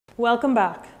Welcome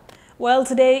back. Well,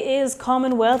 today is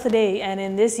Commonwealth Day, and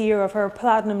in this year of her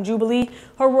Platinum Jubilee,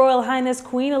 Her Royal Highness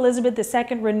Queen Elizabeth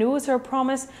II renews her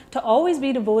promise to always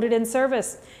be devoted in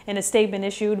service. In a statement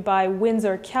issued by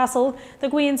Windsor Castle, the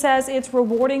Queen says it's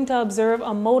rewarding to observe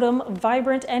a modern,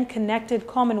 vibrant and connected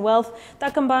Commonwealth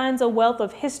that combines a wealth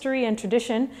of history and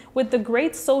tradition with the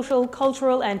great social,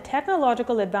 cultural and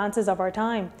technological advances of our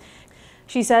time.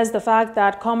 She says the fact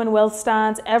that Commonwealth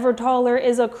stands ever taller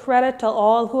is a credit to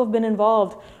all who have been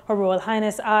involved. Her Royal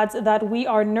Highness adds that we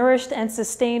are nourished and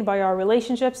sustained by our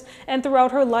relationships, and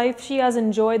throughout her life she has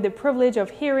enjoyed the privilege of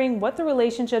hearing what the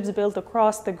relationships built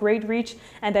across the great reach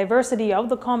and diversity of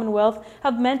the Commonwealth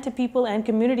have meant to people and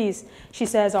communities. She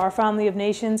says our family of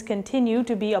nations continue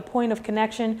to be a point of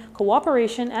connection,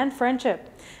 cooperation and friendship,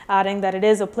 adding that it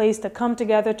is a place to come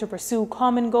together to pursue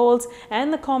common goals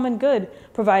and the common good,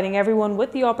 providing everyone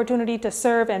with the opportunity to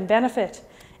serve and benefit.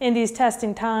 In these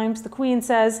testing times, the Queen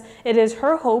says it is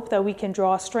her hope that we can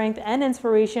draw strength and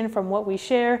inspiration from what we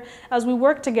share as we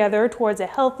work together towards a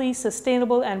healthy,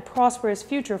 sustainable and prosperous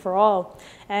future for all.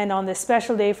 And on this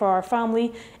special day for our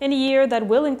family, in a year that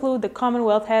will include the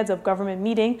Commonwealth Heads of Government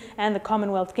meeting and the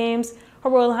Commonwealth Games, Her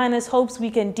Royal Highness hopes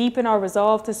we can deepen our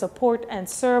resolve to support and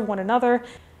serve one another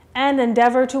and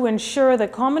endeavour to ensure the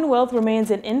Commonwealth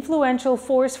remains an influential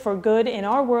force for good in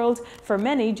our world for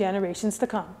many generations to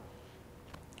come.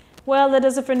 Well, that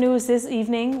does it for news this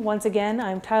evening. Once again,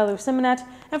 I'm Tyler Simonet,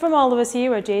 and from all of us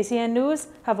here at JCN News,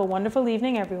 have a wonderful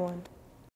evening, everyone.